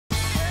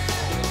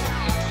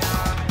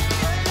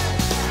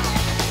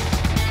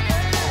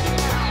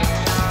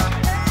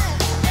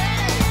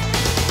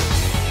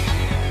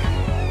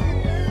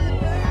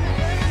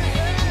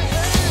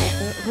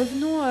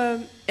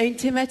à une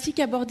thématique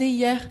abordée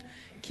hier,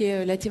 qui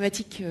est la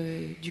thématique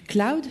du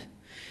cloud.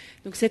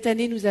 Donc cette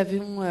année, nous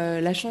avons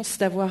la chance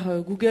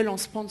d'avoir Google en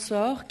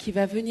sponsor, qui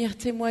va venir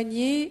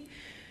témoigner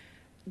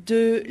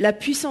de la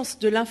puissance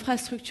de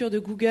l'infrastructure de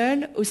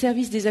Google au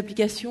service des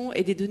applications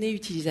et des données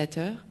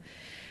utilisateurs.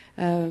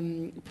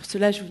 Pour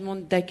cela, je vous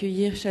demande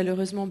d'accueillir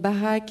chaleureusement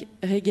Barak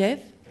Regev,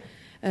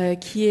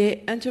 qui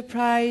est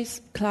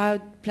Enterprise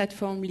Cloud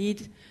Platform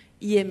Lead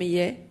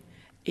IMEA,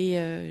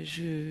 et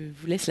je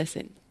vous laisse la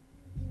scène.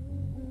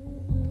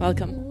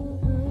 Welcome.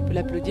 On peut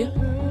l'applaudir.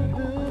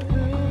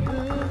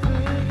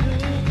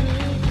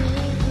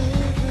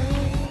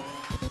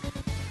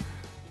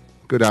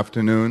 Good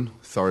afternoon.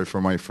 Sorry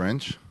for my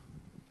French.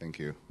 Thank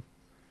you.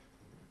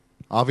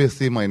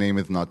 Obviously, my name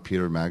is not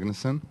Peter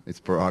Magnuson. It's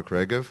Barak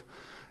Regev.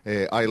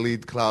 I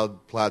lead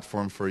cloud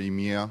platform for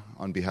EMEA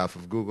on behalf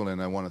of Google,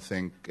 and I want to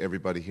thank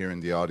everybody here in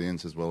the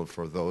audience, as well as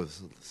for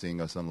those seeing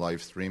us on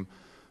live stream,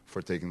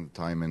 for taking the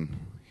time and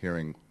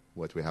hearing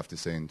what we have to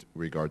say in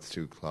regards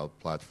to cloud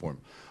platform.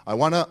 I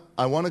want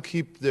to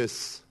keep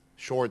this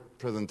short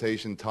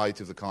presentation tied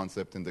to the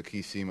concept and the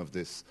key theme of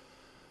this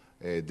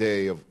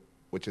day,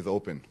 which is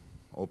open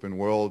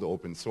world,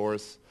 open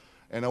source.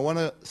 And I want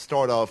to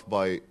start off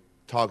by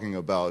talking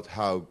about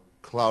how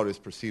cloud is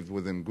perceived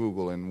within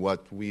Google and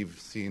what we've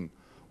seen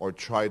or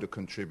try to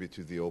contribute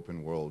to the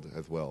open world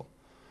as well.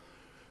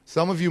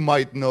 Some of you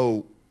might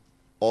know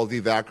all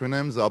these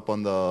acronyms up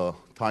on the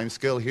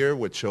timescale here,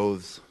 which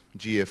shows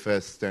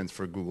GFS stands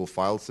for Google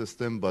File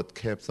System, but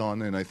kept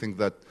on, and I think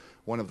that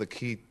one of the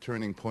key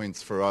turning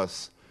points for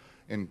us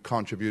in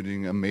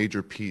contributing a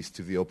major piece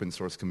to the open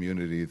source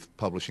community is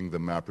publishing the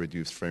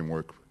MapReduce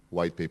framework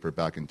white paper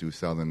back in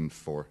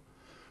 2004.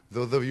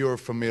 Those of you who are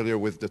familiar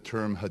with the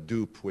term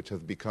Hadoop, which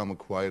has become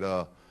quite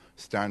a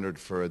standard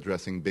for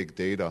addressing big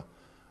data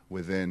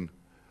within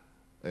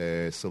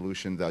a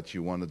solution that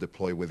you want to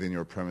deploy within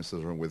your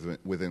premises or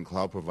within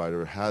cloud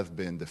provider, has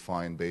been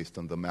defined based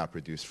on the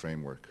MapReduce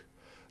framework.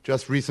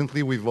 Just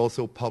recently, we've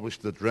also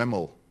published the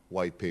Dremel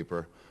white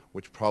paper,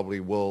 which probably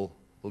will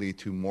lead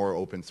to more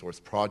open source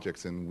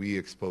projects, and we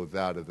expose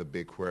that as a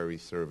BigQuery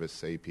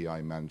service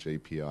API, managed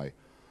API.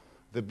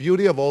 The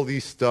beauty of all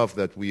these stuff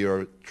that we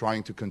are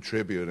trying to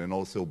contribute and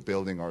also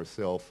building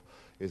ourselves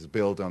is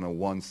built on a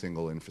one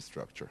single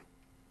infrastructure.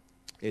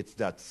 It's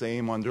that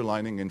same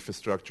underlying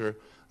infrastructure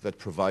that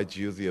provides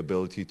you the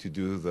ability to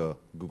do the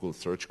Google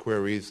search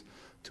queries,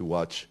 to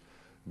watch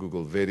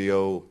Google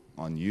video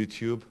on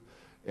YouTube,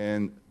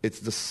 and it's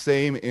the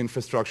same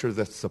infrastructure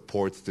that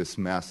supports this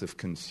massive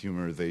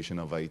consumerization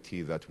of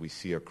IT that we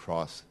see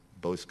across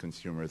both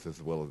consumers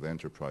as well as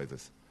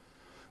enterprises.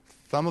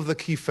 Some of the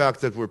key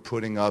facts that we're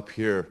putting up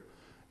here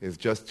is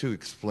just to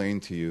explain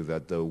to you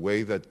that the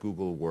way that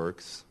Google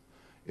works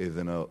is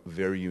in a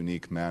very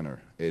unique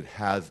manner. It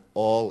has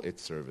all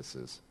its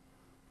services,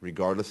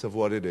 regardless of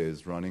what it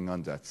is, running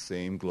on that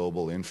same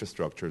global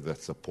infrastructure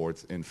that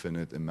supports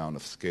infinite amount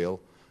of scale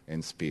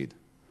and speed.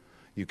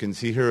 You can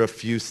see here a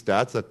few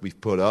stats that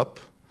we've put up.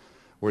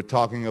 We're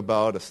talking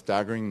about a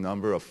staggering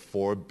number of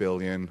 4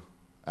 billion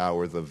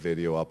hours of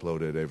video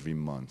uploaded every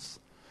month.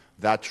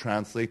 That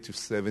translates to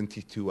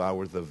 72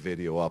 hours of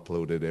video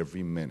uploaded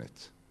every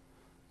minute.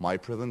 My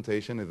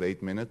presentation is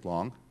 8 minutes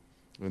long,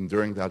 and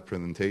during that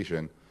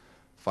presentation,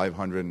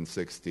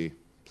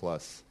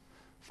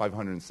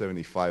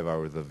 575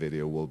 hours of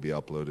video will be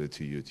uploaded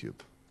to YouTube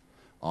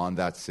on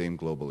that same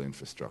global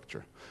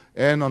infrastructure.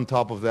 And on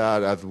top of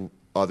that, as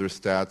other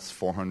stats,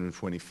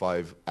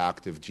 425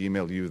 active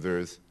Gmail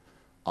users,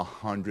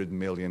 100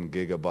 million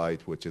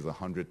gigabytes, which is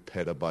 100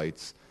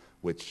 petabytes,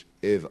 which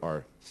is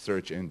our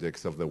search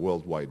index of the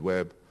World Wide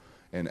Web,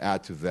 and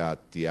add to that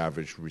the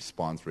average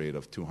response rate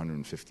of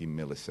 250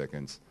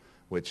 milliseconds,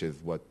 which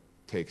is what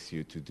takes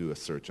you to do a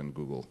search on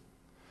Google.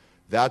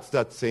 That's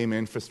that same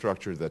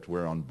infrastructure that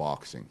we're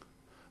unboxing,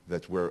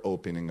 that we're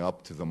opening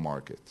up to the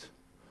market.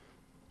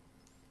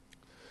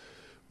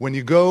 When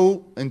you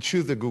go and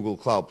choose the Google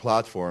Cloud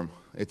Platform,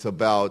 it's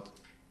about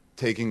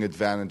taking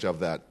advantage of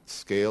that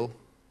scale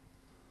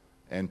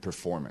and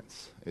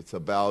performance. It's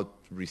about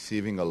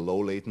receiving a low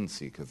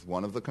latency, because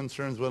one of the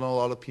concerns with a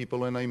lot of people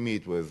when I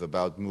meet with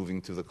about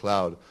moving to the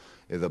cloud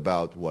is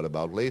about what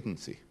about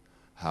latency?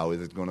 How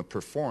is it going to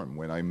perform?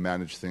 When I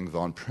manage things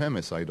on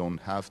premise, I don't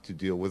have to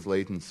deal with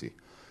latency.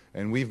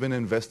 And we've been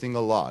investing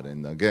a lot.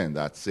 And again,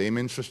 that same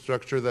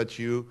infrastructure that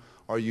you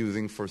are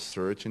using for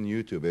search and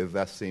YouTube is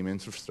that same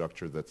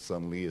infrastructure that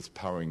suddenly is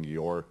powering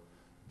your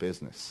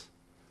business.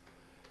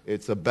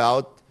 It's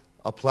about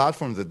a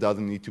platform that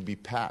doesn't need to be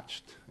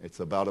patched. It's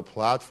about a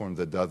platform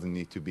that doesn't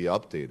need to be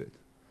updated.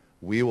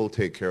 We will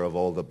take care of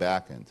all the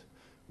backend.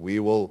 We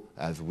will,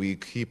 as we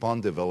keep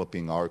on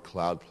developing our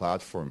cloud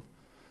platform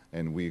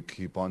and we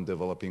keep on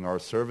developing our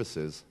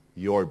services,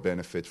 you'll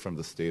benefit from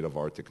the state of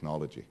our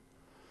technology.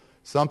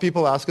 Some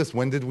people ask us,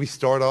 when did we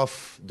start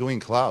off doing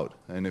cloud?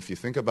 And if you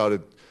think about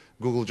it,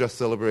 Google just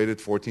celebrated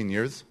 14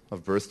 years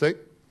of birthday,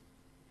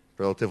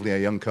 relatively a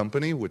young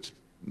company, which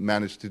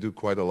managed to do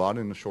quite a lot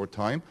in a short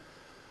time.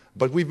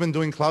 But we've been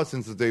doing cloud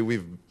since the day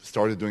we've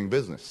started doing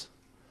business.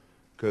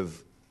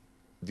 Because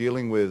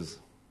dealing with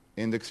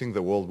indexing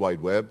the World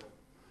Wide Web,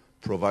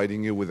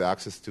 providing you with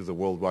access to the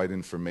worldwide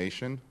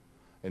information,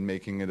 and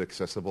making it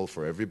accessible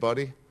for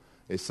everybody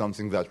is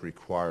something that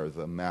requires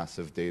a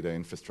massive data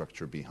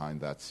infrastructure behind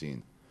that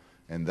scene.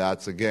 And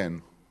that's,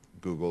 again,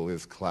 Google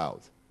is cloud.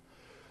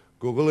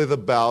 Google is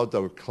about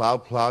our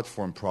cloud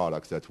platform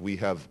products that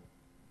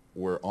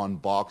we're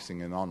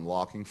unboxing and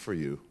unlocking for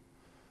you,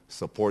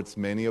 supports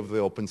many of the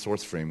open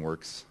source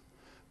frameworks,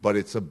 but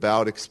it's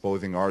about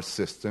exposing our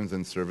systems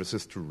and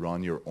services to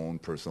run your own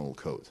personal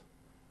code.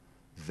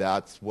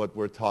 That's what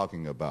we're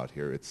talking about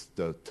here. It's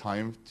the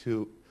time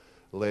to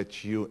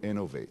let you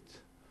innovate.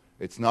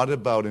 It's not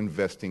about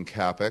investing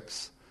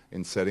CapEx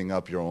in setting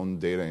up your own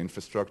data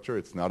infrastructure.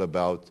 It's not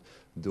about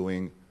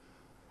doing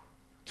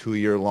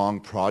 2-year-long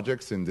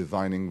projects and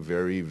designing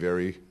very,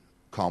 very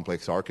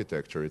complex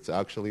architecture. It's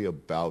actually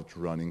about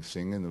running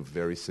things in a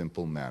very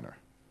simple manner.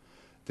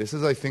 This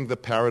is, I think, the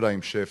paradigm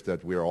shift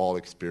that we're all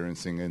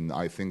experiencing, and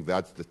I think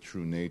that's the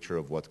true nature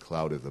of what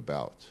cloud is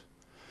about.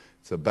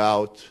 It's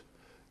about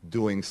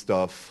doing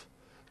stuff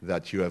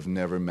that you have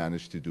never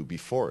managed to do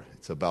before.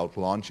 It's about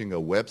launching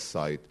a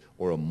website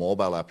or a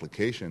mobile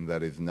application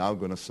that is now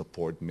going to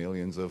support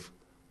millions of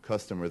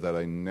customers that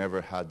I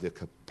never had the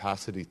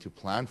capacity to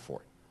plan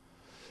for.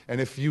 And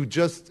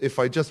if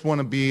I just want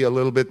to be a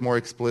little bit more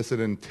explicit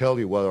and tell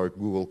you what our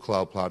Google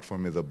Cloud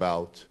Platform is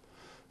about,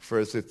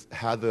 first, it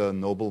had the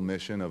noble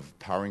mission of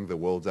powering the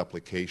world's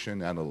application,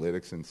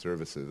 analytics, and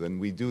services. And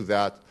we do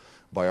that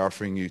by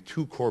offering you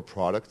 2 core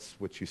products,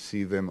 which you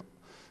see them.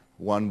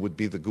 One would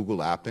be the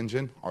Google App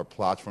Engine, our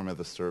platform as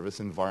a service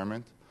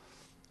environment,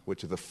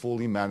 which is a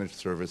fully managed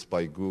service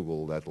by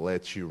Google that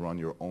lets you run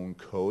your own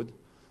code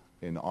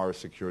in our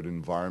secured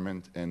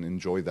environment and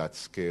enjoy that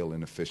scale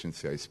and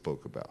efficiency I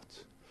spoke about.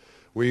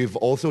 We've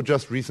also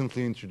just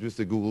recently introduced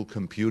the Google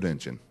Compute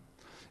Engine,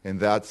 and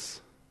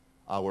that's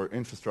our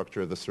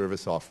infrastructure as a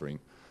service offering,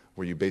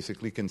 where you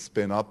basically can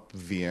spin up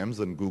VMs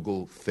on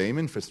Google same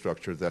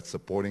infrastructure that's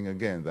supporting,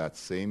 again, that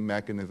same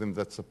mechanism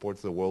that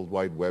supports the World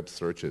Wide Web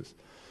searches,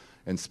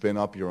 and spin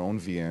up your own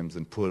VMs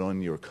and put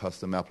on your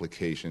custom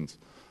applications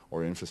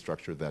or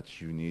infrastructure that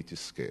you need to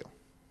scale.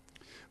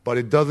 But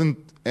it doesn't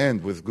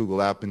end with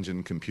Google App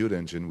Engine, Compute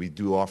Engine. We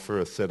do offer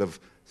a set of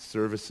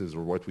services,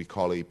 or what we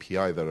call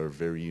API, that are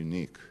very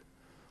unique.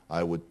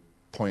 I would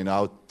point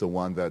out the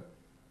one that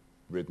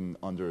written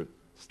under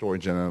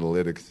storage and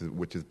analytics,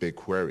 which is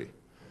BigQuery.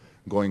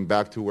 Going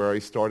back to where I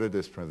started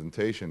this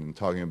presentation and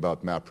talking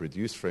about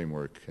MapReduce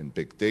framework and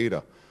big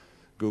data,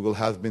 Google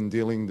has been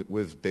dealing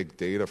with big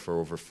data for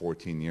over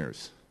 14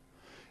 years.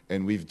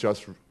 And we've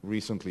just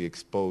recently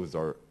exposed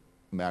our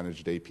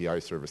managed API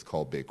service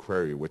called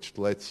BigQuery, which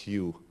lets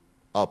you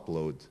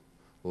upload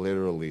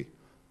literally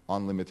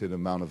unlimited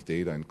amount of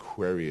data and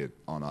query it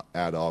on an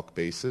ad hoc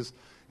basis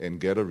and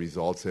get a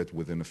result set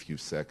within a few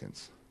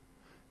seconds.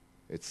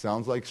 It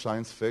sounds like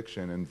science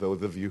fiction, and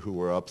those of you who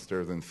were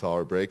upstairs and saw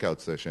our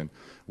breakout session,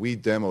 we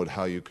demoed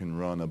how you can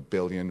run a 1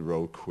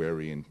 billion-row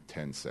query in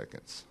 10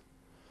 seconds.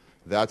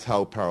 That's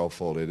how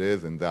powerful it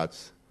is, and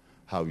that's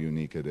how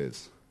unique it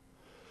is.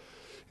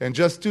 And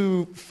just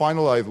to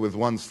finalize with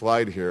one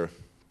slide here,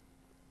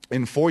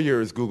 in 4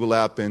 years, Google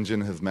App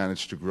Engine has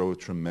managed to grow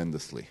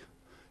tremendously.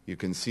 You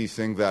can see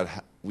things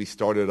that we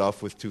started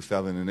off with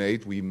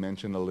 2008. We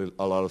mentioned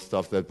a lot of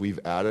stuff that we've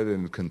added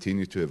and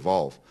continue to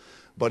evolve.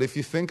 But if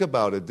you think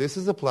about it, this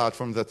is a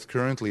platform that's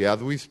currently,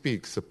 as we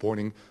speak,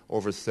 supporting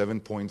over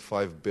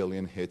 7.5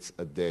 billion hits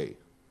a day.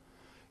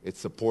 It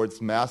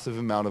supports massive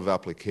amount of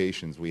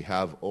applications. We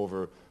have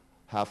over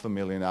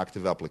 500,000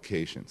 active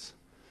applications.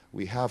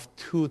 We have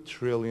 2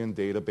 trillion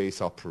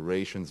database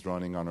operations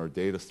running on our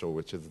data store,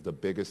 which is the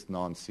biggest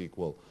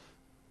non-SQL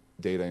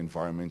data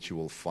environment you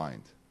will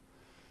find.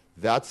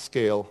 That's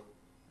scale,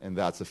 and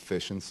that's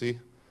efficiency,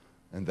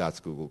 and that's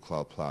Google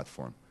Cloud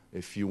Platform.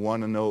 If you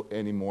want to know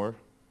any more,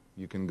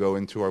 you can go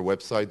into our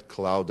website,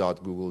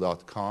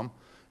 cloud.google.com,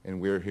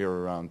 and we're here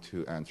around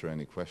to answer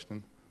any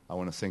question. I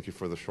want to thank you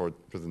for the short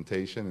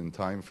presentation and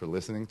time for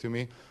listening to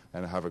me,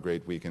 and have a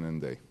great weekend and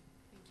day.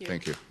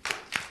 Thank you. Thank you.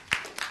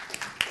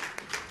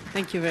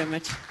 Thank you very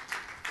much.